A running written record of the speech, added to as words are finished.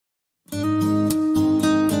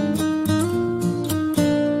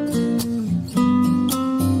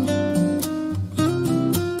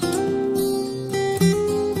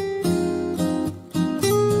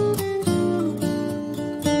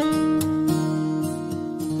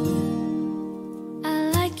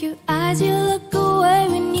eyes you look away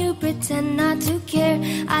when you pretend not to care.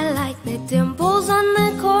 I like the dimples on the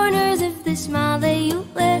corners of the smile that you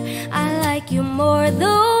wear. I like you more,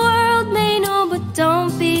 the world may know, but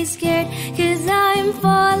don't be scared, 'cause I'm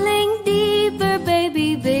falling deeper, baby,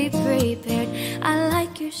 be prepared. I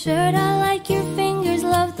like your shirt, I like your fingers,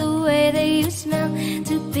 love the way that you smell.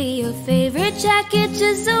 To be your favorite jacket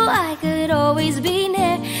just so I could always be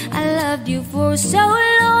near. I loved you for so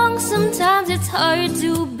long, sometimes it's hard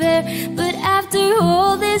to bear, but after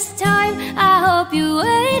all this time, I hope you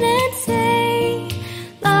wait and say,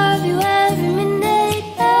 love you every minute,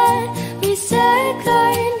 every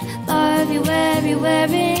second. Love you everywhere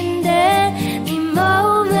in every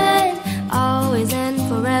moment, always and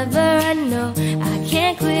forever. I know I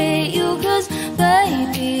can't quit you, 'cause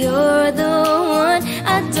baby, you're the one.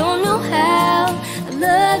 I don't know how. I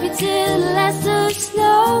love you till the last of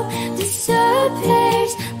snow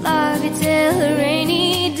disappears. Love you till a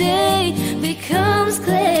rainy day becomes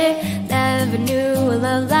clear. Never knew a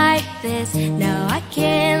love like this. Now I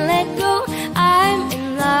can't let go. I'm in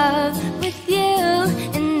love with you,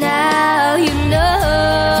 and now you know.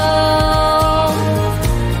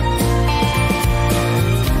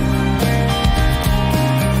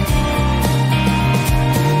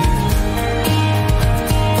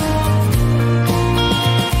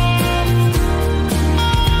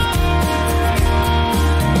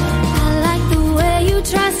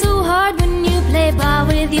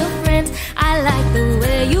 With your friends, I like the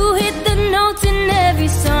way you hit the notes in every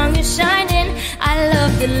song you're shining. I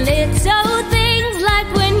love the little